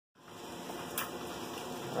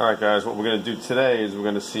Alright guys, what we're going to do today is we're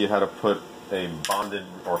going to see how to put a bonded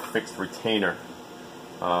or fixed retainer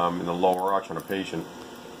in the lower arch on a patient.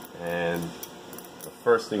 And the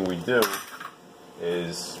first thing we do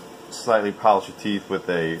is slightly polish your teeth with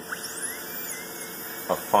a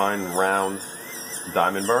fine round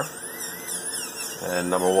diamond burr. And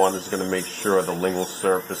number one is going to make sure the lingual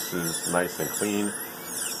surface is nice and clean,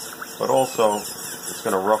 but also it's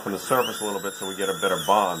going to roughen the surface a little bit so we get a better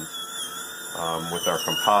bond with our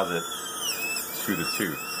composite to the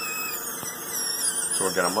tooth. So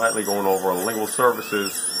again, I'm lightly going over lingual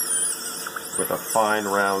surfaces with a fine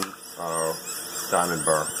round diamond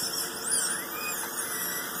burr.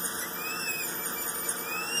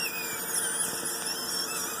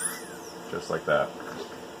 Just like that.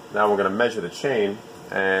 Now we're going to measure the chain,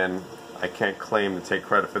 and I can't claim to take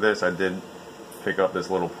credit for this. I did pick up this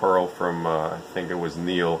little pearl from, I think it was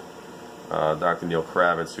Neil, Dr. Neil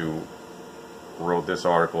Kravitz, who wrote this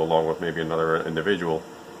article along with maybe another individual.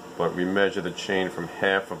 But we measure the chain from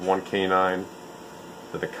half of one canine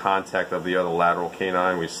to the contact of the other lateral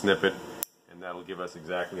canine. We snip it, and that'll give us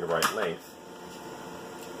exactly the right length.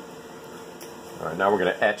 Alright, now we're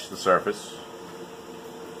going to etch the surface.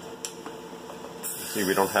 See,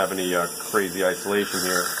 we don't have any crazy isolation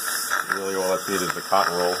here. Really all that's needed is the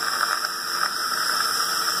cotton roll. As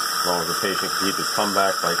long as the patient can keep his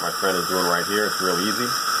comeback like my friend is doing right here, it's real easy.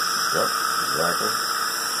 Yep, exactly.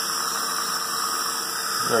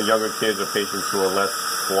 You know, younger kids or patients who are less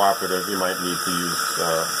cooperative, you might need to use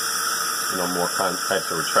more types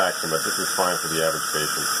of retraction, but this is fine for the average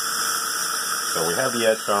patient. So we have the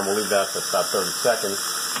edge on, we'll leave that for about 30 seconds.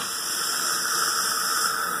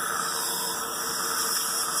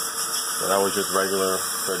 So that was just regular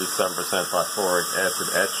 37% phosphoric acid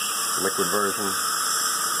etch, liquid version.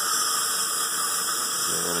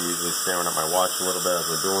 And I'm usually staring at my watch a little bit as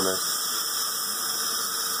we're doing this.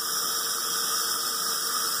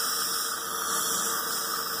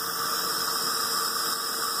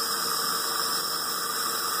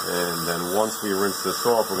 And then once we rinse this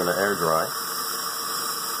off, we're going to air dry.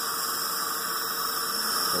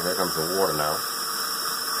 So here comes the water now.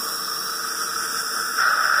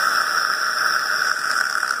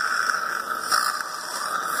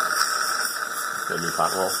 New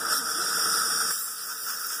cotton roll.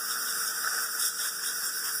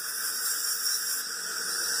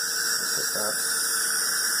 Take that.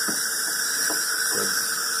 Good.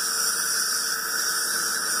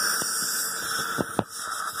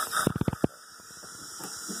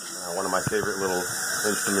 One of my favorite little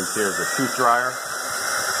instruments here is a tooth dryer.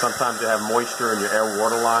 Sometimes you have moisture in your air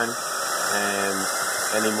water line, and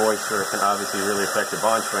any moisture can obviously really affect your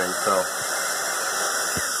bond strength. So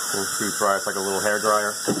tooth dryer, it's like a little hair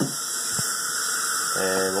dryer.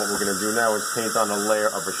 And what we're going to do now is paint on a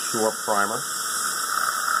layer of a short primer.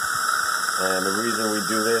 And the reason we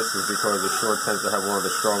do this is because the short tends to have one of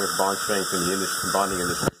the strongest bond strengths in the bonding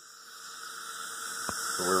industry.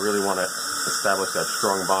 So we really want to establish that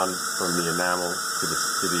strong bond from the enamel to the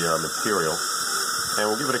material.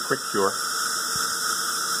 And we'll give it a quick cure.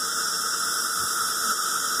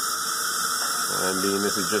 And being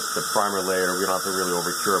this is just the primer layer, we don't have to really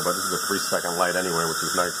over-cure, but this is a 3-second light anyway, which is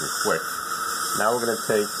nice and quick. Now we're going to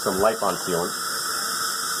take some Lip-On sealant.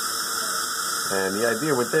 And the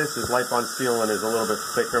idea with this is Lip-On sealant is a little bit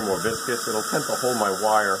thicker, more viscous. It'll tend to hold my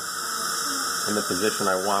wire in the position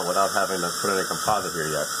I want without having to put any composite here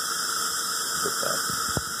yet. With that.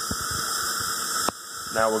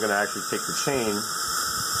 Now we're going to actually take the chain,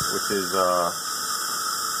 which is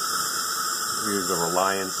use a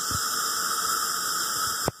Reliance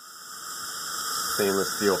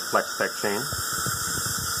stainless steel Flex Tech chain,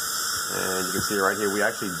 and you can see right here we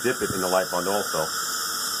actually dip it in the Lip-On also.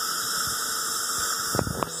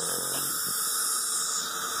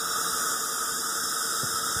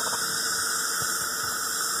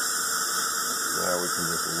 Now we can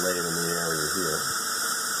just lay it in the area here,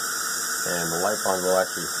 and the Lip-On will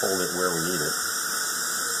actually hold it where we need it.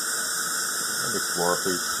 And explore,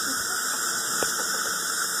 please.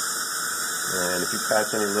 And if you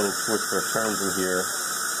catch any little twists or turns in here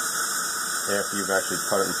after you've actually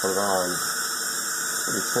cut it and put it on, it's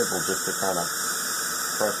pretty simple just to kind of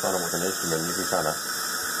press on it with an instrument. You can kind of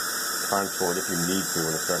contour it if you need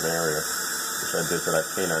to in a certain area, which I did to that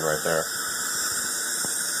canine right there.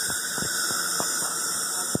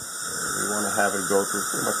 And we want to have it go through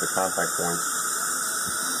pretty much the contact point.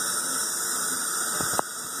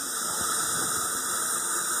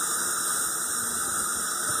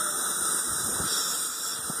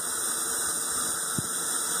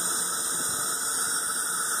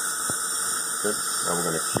 Good. Now we're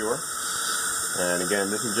going to cure. And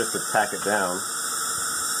again, this is just to tack it down.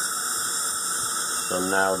 So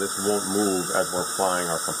now this won't move as we're applying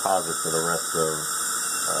our composite to the rest of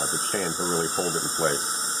the chain to really hold it in place.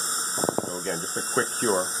 So again, just a quick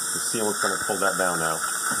cure. The sealant's going to pull that down now.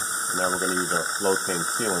 And now we're going to use our flow-tane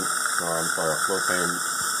sealant, our flow-tane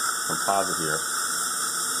composite here.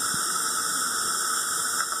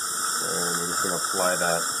 And we're just going to apply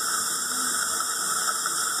that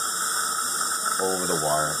over the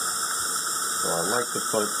wire. So I like to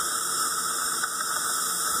put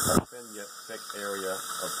a thin yet thick area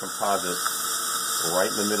of composite right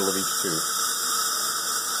in the middle of each tooth.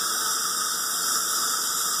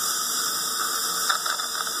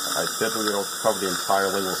 I typically don't cover the entire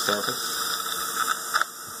lingual surface.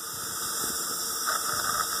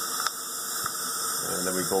 And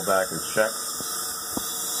then we go back and check.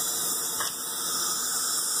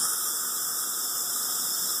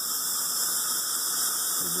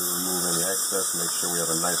 We do remove any excess, make sure we have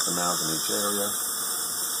a nice amount in each area.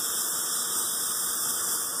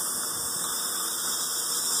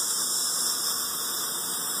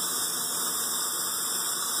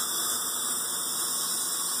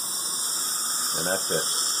 And that's it.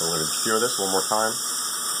 So we're going to cure this one more time.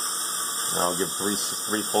 And I'll give three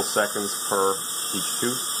full seconds per each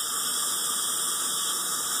tooth.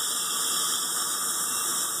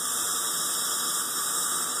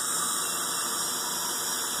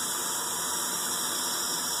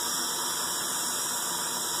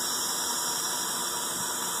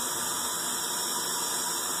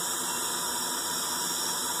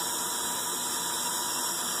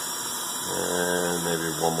 And maybe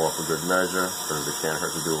one more for good measure, because it can't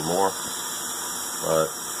hurt to do more. But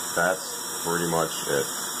that's pretty much it.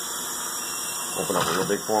 Open up real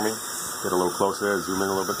big for me. Get a little closer there, zoom in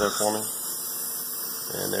a little bit there for me.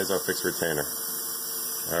 And there's our fixed retainer.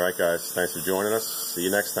 Alright guys, thanks for joining us. See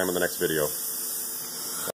you next time in the next video.